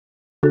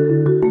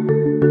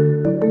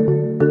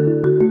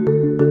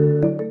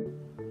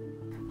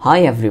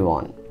Hi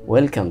everyone,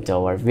 welcome to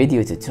our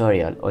video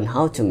tutorial on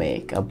how to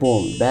make a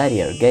boom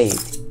barrier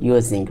gate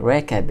using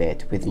REKA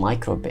bit with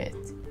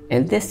microbit.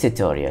 In this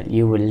tutorial,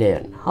 you will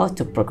learn how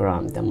to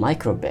program the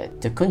microbit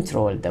to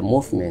control the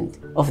movement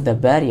of the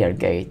barrier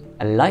gate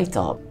and light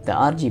up the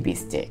RGB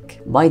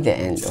stick. By the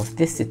end of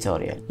this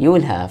tutorial, you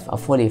will have a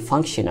fully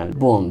functional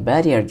boom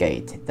barrier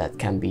gate that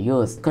can be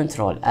used to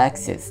control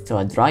access to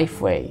a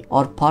driveway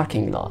or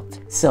parking lot.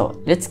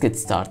 So let's get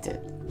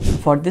started.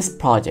 For this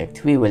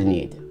project, we will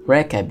need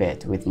REKA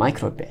bit with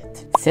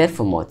microbit,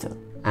 servo motor,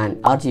 and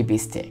RGB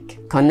stick.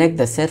 Connect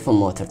the servo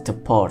motor to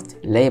port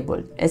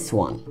labeled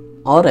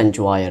S1, orange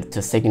wire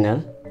to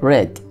signal,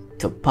 red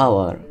to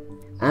power,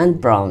 and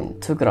brown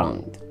to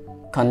ground.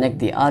 Connect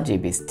the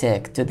RGB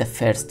stick to the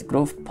first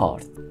groove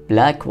port,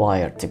 black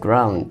wire to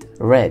ground,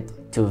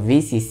 red to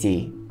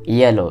VCC,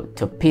 yellow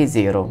to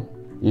P0,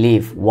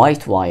 leave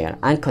white wire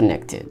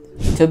unconnected.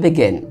 To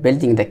begin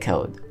building the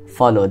code,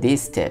 follow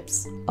these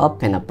steps.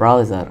 Open a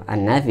browser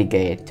and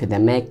navigate to the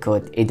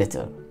MakeCode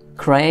editor.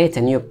 Create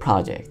a new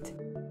project.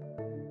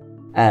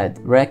 Add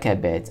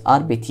REKA bit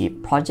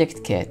RBT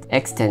project kit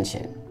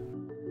extension.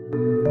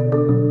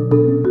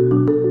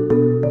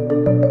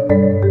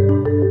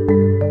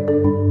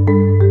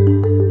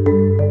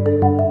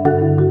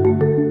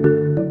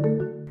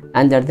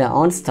 Under the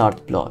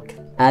onStart block,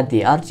 add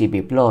the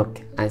RGB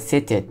block and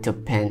set it to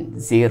pin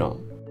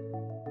 0.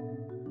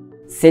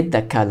 Set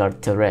the color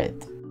to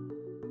red.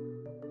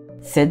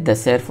 Set the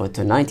servo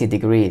to 90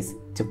 degrees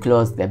to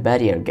close the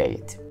barrier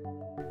gate.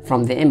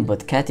 From the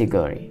input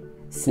category,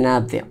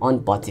 snap the on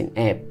button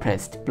A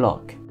pressed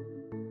block.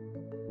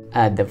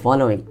 Add the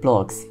following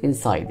blocks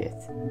inside it.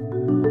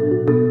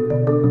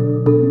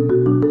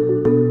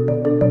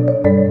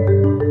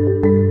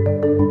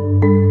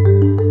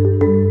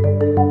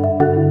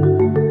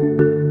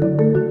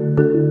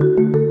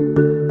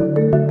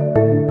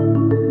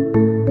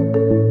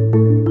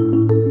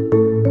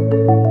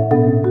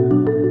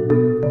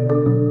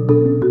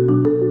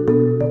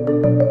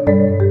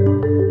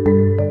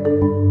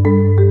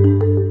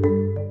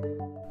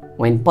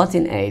 When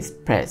button A is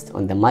pressed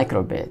on the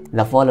microbit,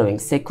 the following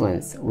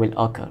sequence will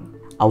occur.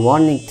 A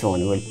warning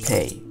tone will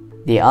play.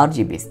 The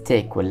RGB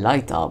stick will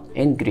light up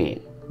in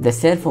green. The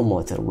servo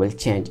motor will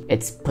change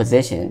its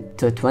position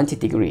to 20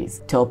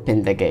 degrees to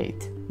open the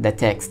gate. The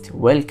text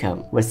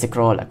 "Welcome" will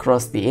scroll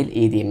across the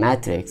LED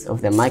matrix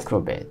of the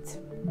microbit.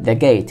 The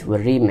gate will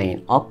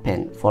remain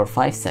open for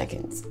 5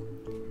 seconds.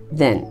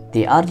 Then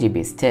the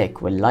RGB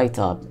stick will light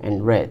up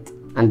in red,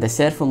 and the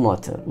servo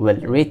motor will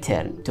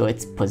return to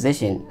its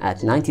position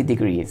at 90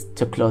 degrees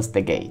to close the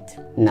gate.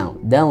 Now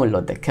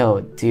download the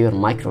code to your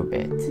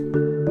microbit.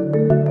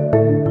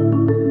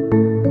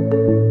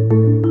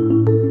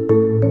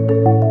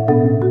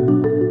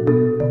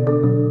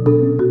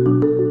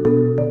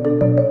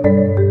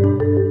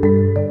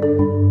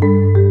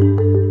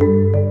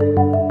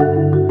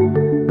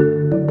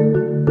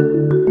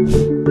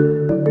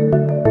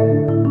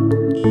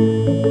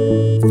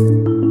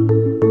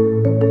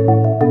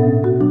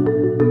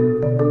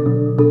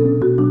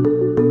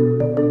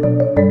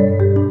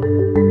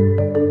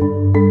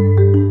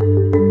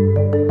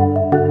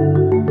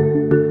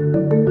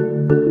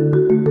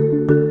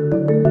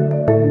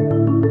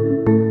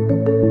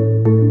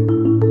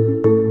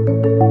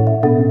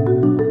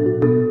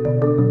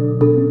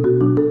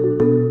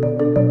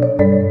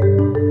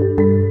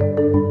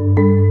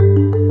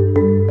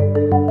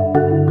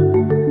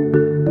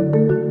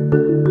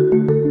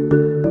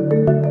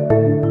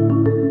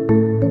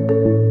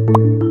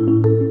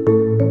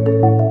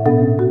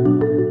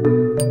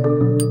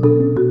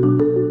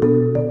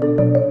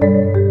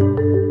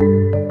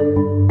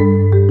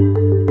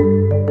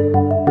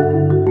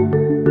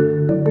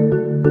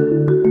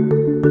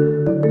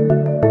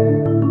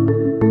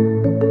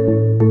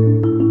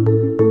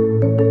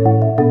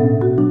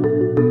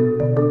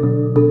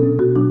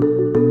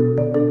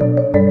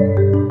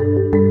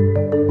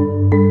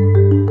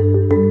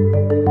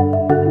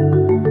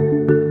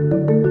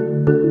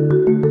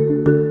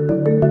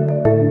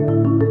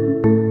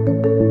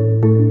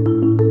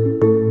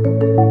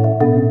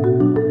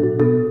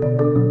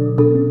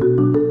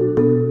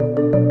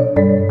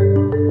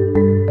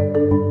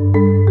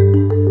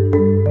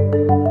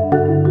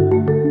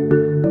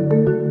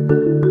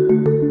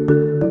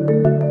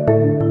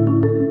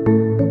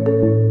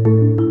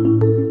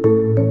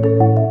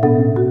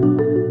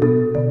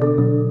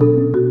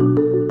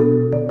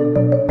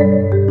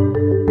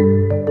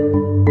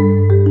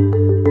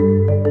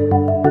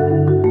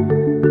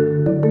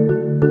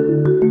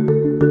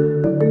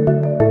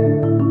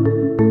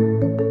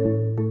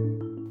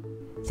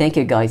 Thank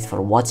you guys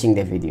for watching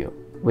the video.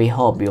 We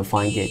hope you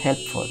find it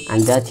helpful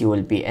and that you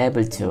will be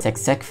able to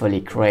successfully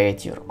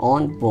create your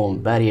own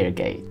boom barrier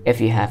gate. If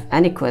you have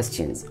any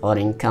questions or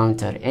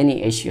encounter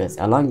any issues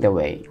along the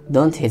way,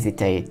 don't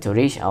hesitate to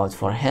reach out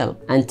for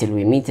help. Until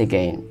we meet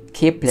again,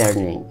 keep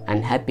learning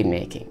and happy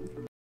making.